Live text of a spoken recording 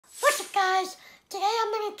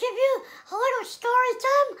give you a little story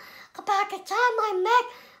time about the time I met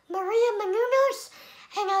Maria Menounos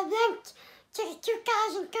and I went to the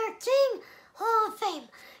 2013 Hall of Fame,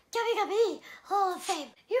 WWE Hall of Fame.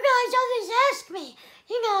 You guys always ask me,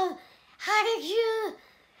 how did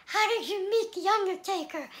you meet The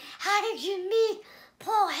Undertaker? How did you meet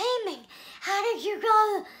Paul Heyman? How did you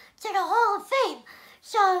go to the Hall of Fame?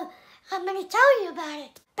 So I'm going to tell you about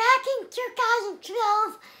it. Back in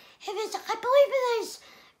 2012, I believe it was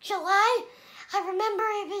July. I remember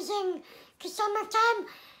it was in the summertime.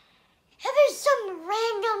 It was some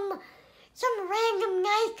random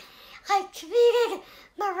night. I tweeted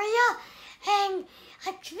Maria and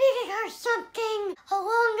I tweeted her something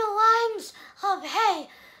along the lines of, hey,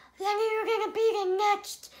 then you're gonna be the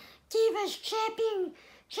next Divas champion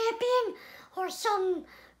or some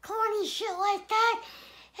corny shit like that.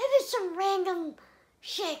 It was some random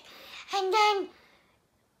shit. And then,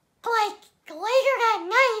 like, later that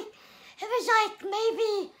night, it was like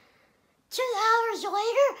maybe 2 hours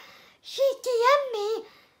later, she DM'd me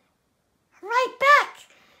right back.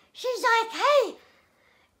 She's like, hey,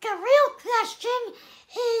 the real question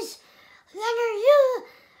is, when are you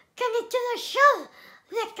gonna do a show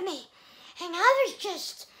with me? And I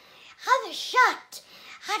was shocked.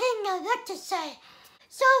 I didn't know what to say.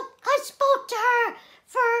 So I spoke to her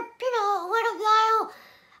for, a little while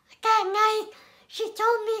that night. She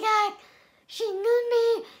told me that she knew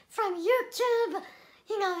me from YouTube,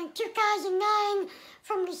 in 2009,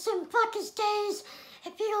 from the Simfuckers days.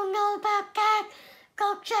 If you don't know about that,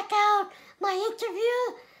 go check out my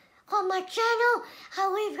interview on my channel.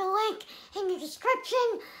 I'll leave the link in the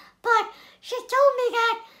description. But she told me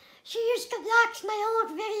that she used to watch my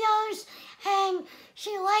old videos and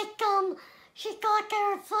she liked them. She thought they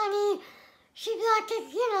were funny. She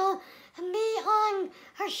wanted, me on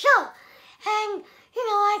her show. And,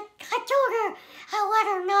 I told her, I let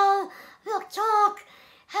her know, we'll talk.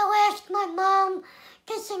 I asked my mom,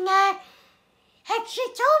 this and that. And she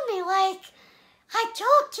told me, I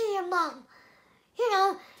talked to your mom,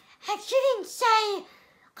 and she didn't say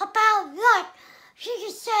about what. She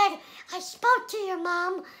just said, I spoke to your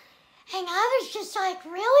mom, and I was just like,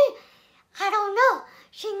 really? I don't know.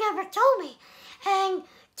 She never told me. And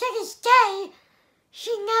to this day,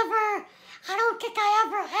 I don't think I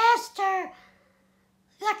ever asked her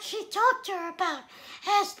what she talked to her about.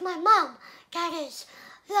 Asked my mom, that is,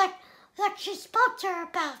 what she spoke to her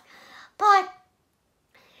about. But,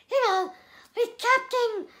 we kept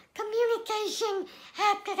in communication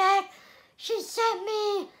after that. She sent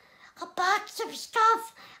me a box of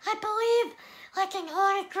stuff, I believe, like an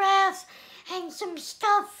autograph and some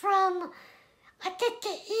stuff from, I think, the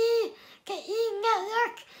E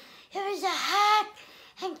Network. It was a hat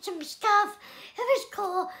and some stuff. It was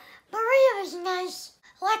cool. Maria was nice.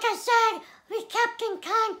 Like I said, we kept in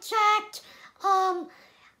contact.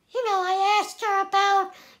 I asked her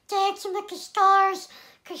about Dancing with the Stars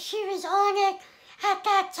because she was on it at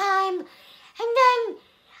that time. And then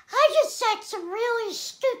I just said some really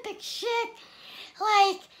stupid shit.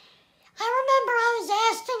 Like, I remember I was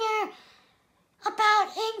asking her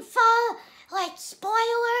about info, like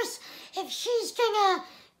spoilers, if she's gonna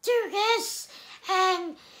do this,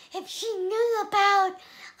 and if she knew about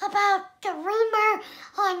the rumor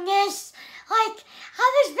on this. Like,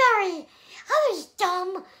 I was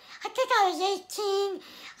dumb. I think I was 18.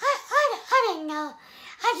 I didn't know.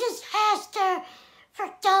 I just asked her for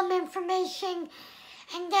dumb information.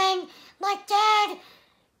 And then my dad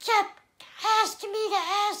kept asking me to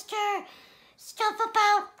ask her stuff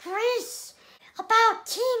about Grease, about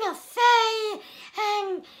Tina Fey,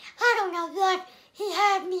 and I don't know what he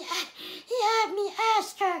had me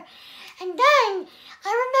ask her. And then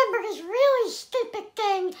I remember this really stupid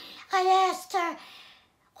thing I asked her,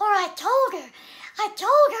 or I told her. I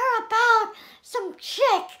told her about some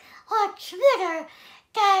chick on Twitter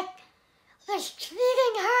that was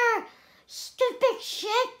tweeting her stupid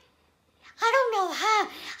shit. I don't know how,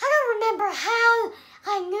 I don't remember how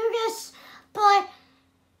I knew this, but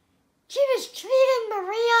she was tweeting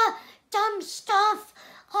Maria dumb stuff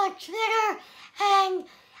on Twitter, and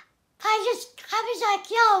I was like,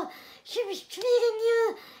 yo, she was tweeting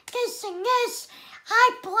you this and this.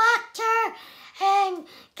 I blocked her, and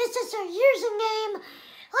this is her username.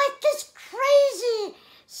 Like this crazy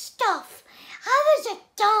stuff. I was a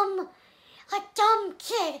dumb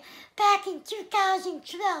kid back in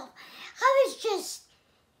 2012. I was just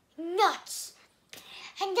nuts.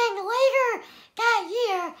 And then later that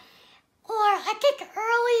year, or I think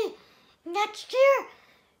early next year,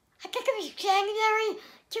 I think it was January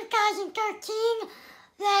 2013,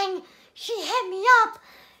 then she hit me up.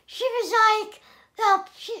 She was like, well,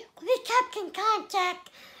 we kept in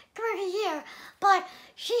contact through the year. But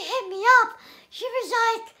she hit me up. She was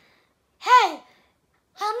like, hey,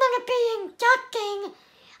 I'm going to be inducting,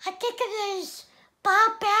 I think it is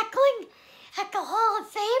Bob Backlund at the Hall of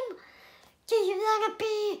Fame. Do you want to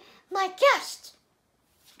be my guest?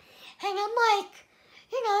 And I'm like,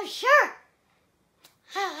 sure.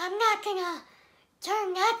 I'm not going to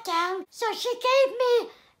turn that down. So she gave me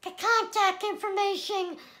the contact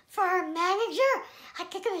information for her manager. I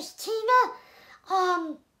think it was Tina,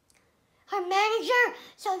 her manager,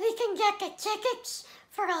 so we can get the tickets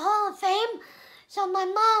for the Hall of Fame. So my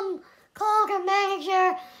mom called her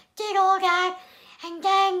manager, did all that, and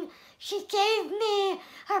then she gave me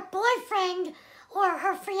her boyfriend, or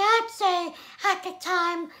her fiance at the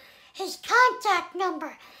time, his contact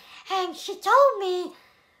number. And she told me,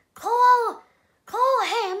 call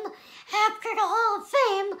him after the Hall of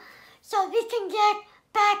Fame so we can get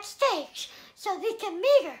backstage, so we can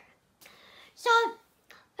meet her. So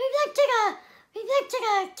we went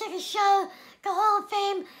to the show, the Hall of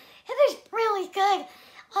Fame. It was really good.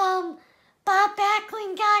 Bob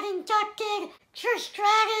Backlund got inducted. Trish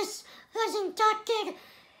Stratus was inducted.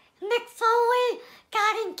 Mick Foley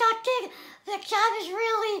got inducted, which I was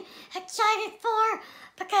really excited for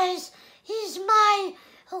because he's my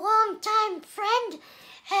longtime friend,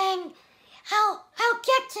 and I'll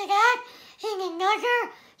get to that in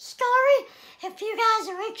another story if you guys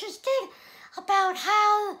are interested about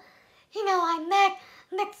how, I met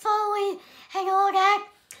Mick Foley and all that.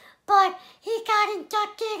 But he got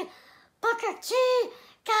inducted. Booker T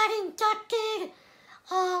got inducted.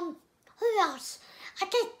 Who else? I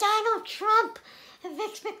think Donald Trump,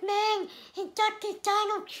 Vince McMahon inducted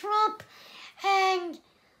Donald Trump, and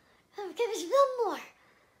there was one more.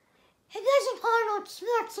 It wasn't Arnold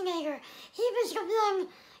Schwarzenegger. He was the one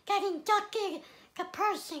that inducted the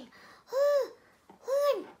person. Who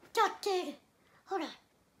inducted? Hold on.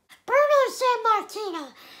 Bruno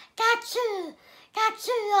Sammartino. That's who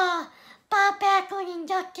Bob Backlund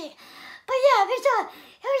inducted. But yeah, it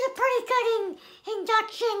was a pretty good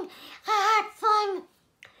induction. I had fun.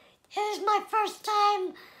 It was my first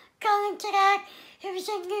time going to that. It was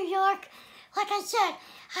in New York. Like I said,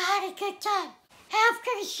 I had a good time.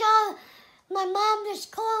 After the show, my mom was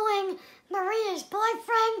calling Maria's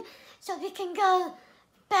boyfriend so we can go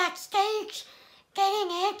backstage, get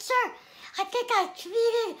an answer. I think I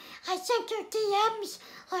sent her DMs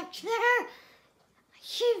on Twitter.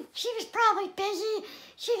 She was probably busy.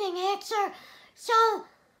 She didn't answer. So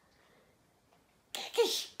the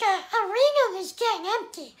arena was getting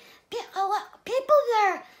empty. People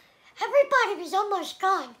there, everybody was almost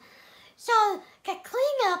gone. So the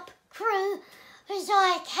cleanup crew was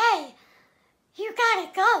like, hey, you gotta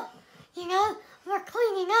go. We're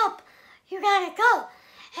cleaning up. You gotta go.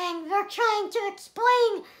 And we're trying to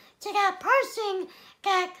explain to that person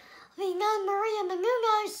that we know Maria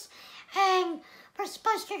Menounos and we're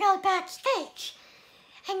supposed to go backstage.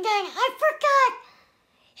 And then I forgot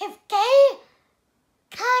if they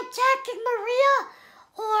contacted Maria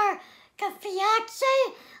or the fiance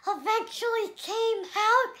eventually came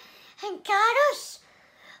out and got us.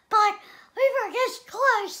 But we were this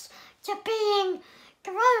close to being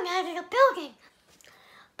thrown out of the building.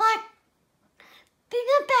 But we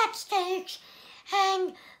went backstage,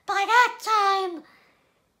 and by that time,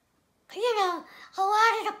 a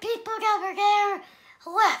lot of the people that were there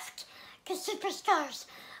left, the superstars.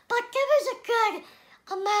 But there was a good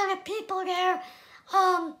amount of people there.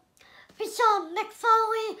 We saw Mick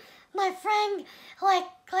Foley, my friend,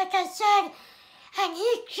 like I said, and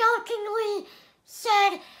he jokingly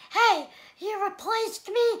said, hey, you replaced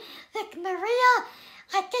me with Maria.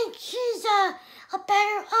 I think she's a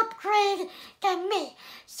better upgrade than me.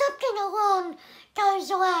 Something along those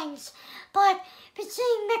lines. But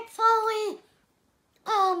seeing Mick Foley,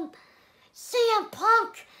 CM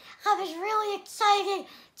Punk, I was really excited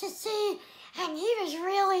to see, and he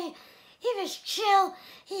was chill.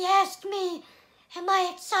 He asked me, am I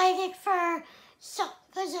excited for,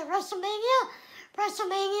 was it WrestleMania?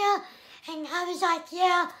 And I was like,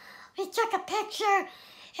 yeah. We took a picture.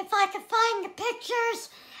 If I can find the pictures,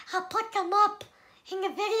 I'll put them up in the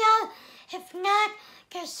video. If not,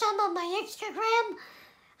 there's some on my Instagram.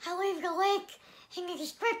 I'll leave the link in the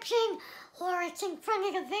description, or it's in front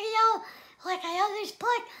of the video, like I always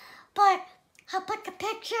put. But I'll put the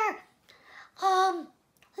picture. Who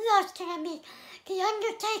else did I meet? The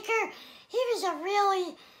Undertaker. He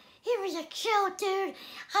was a chill dude.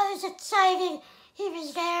 I was excited. He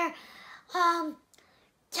was there.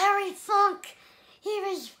 Terry Funk. He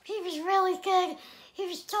was really good. He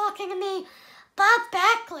was talking to me. Bob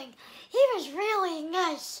Backlund. He was really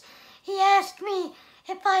nice. He asked me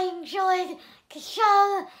if I enjoyed the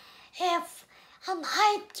show, if I'm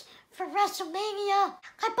hyped for WrestleMania.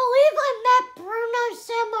 I believe I met Bruno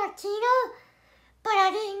Sammartino, but I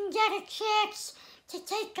didn't get a chance to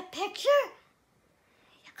take a picture.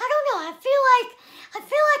 I don't know, I feel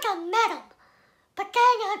like I met him, but then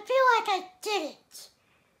I feel like I didn't.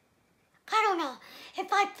 I don't know. If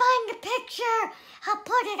I find the picture, I'll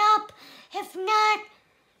put it up. If not,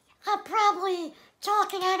 I'm probably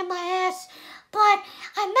talking out of my ass. But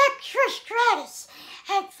I met Trish Stratus,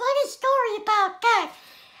 and funny story about that.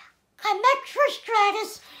 I met Trish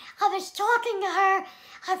Stratus, I was talking to her,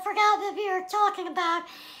 I forgot what we were talking about,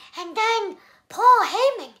 and then Paul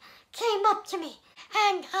Heyman came up to me,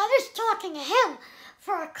 and I was talking to him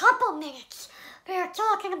for a couple minutes. We were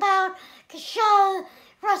talking about the show,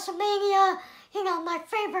 WrestleMania, my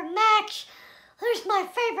favorite match, who's my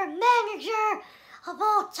favorite manager of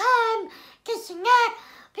all time, this and that.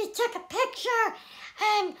 We took a picture,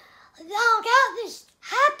 and while that was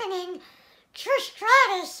happening, Trish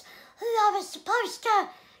Stratus, who I was supposed to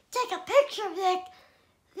take a picture with,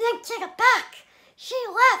 then took it back. She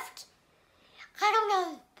left. I don't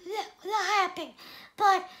know what happened,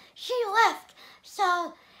 but she left. So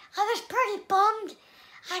I was pretty bummed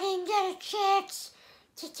I didn't get a chance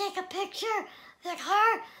to take a picture with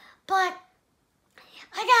her, but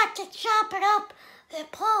I got to chop it up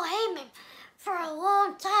with Paul Heyman for a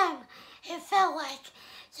long time, it felt like.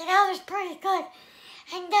 So that was pretty good.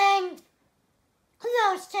 And then, who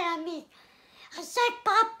else did I meet? I said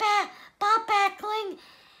Bob Backlund.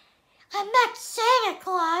 I met Santa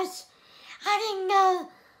Claus. I didn't know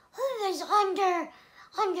who was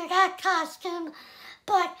under that costume,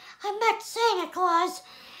 but I met Santa Claus.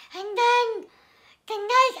 And then the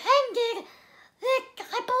night ended with,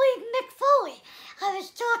 I believe, Mick Foley. I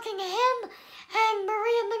was talking to him and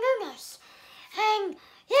Maria Menounos. And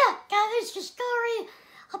yeah, that was the story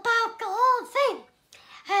about the whole thing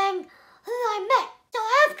and who I met. So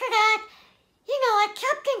after that, I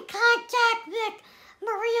kept in contact with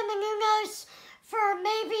Maria Menounos for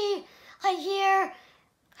maybe a year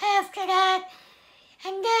after that.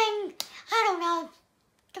 And then, I don't know,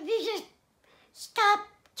 we just stopped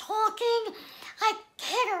talking. I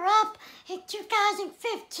hit her up in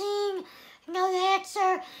 2015, no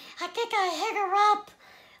answer. I think I hit her up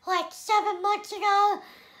like 7 months ago.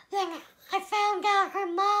 Then I found out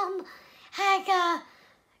her mom had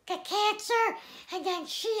the cancer, and then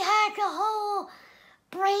she had the whole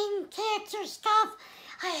brain cancer stuff.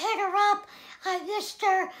 I hit her up. I wished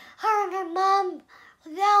her and her mom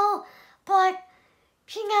well, but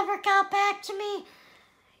she never got back to me.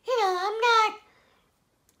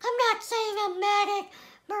 I'm not saying I'm mad at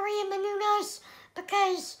Maria Menounos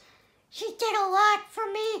because she did a lot for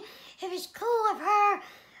me. It was cool of her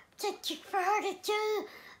for her to do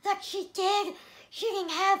what she did. She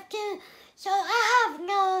didn't have to. So I have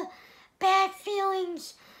no bad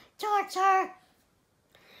feelings towards her.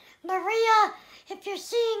 Maria, if you're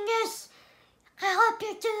seeing this, I hope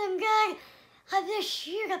you're doing good. I wish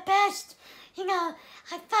you the best.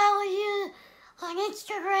 I follow you on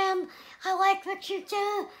Instagram. I like what you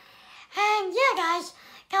do. And yeah, guys,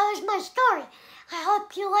 that was my story. I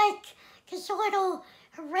hope you like this little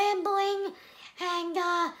rambling, and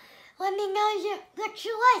let me know what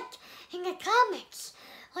you like in the comments.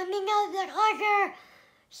 Let me know what other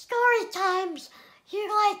story times you'd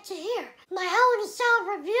like to hear. My Hell in a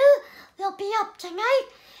Cell review will be up tonight.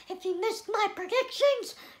 If you missed my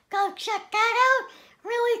predictions, go check that out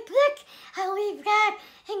really quick. I'll leave that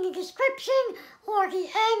in the description or the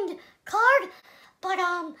end card. But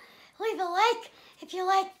leave a like if you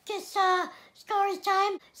like this story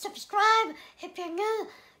time. Subscribe if you're new.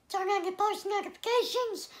 Turn on your post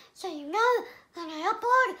notifications so you know when I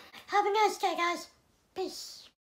upload. Have a nice day, guys. Peace.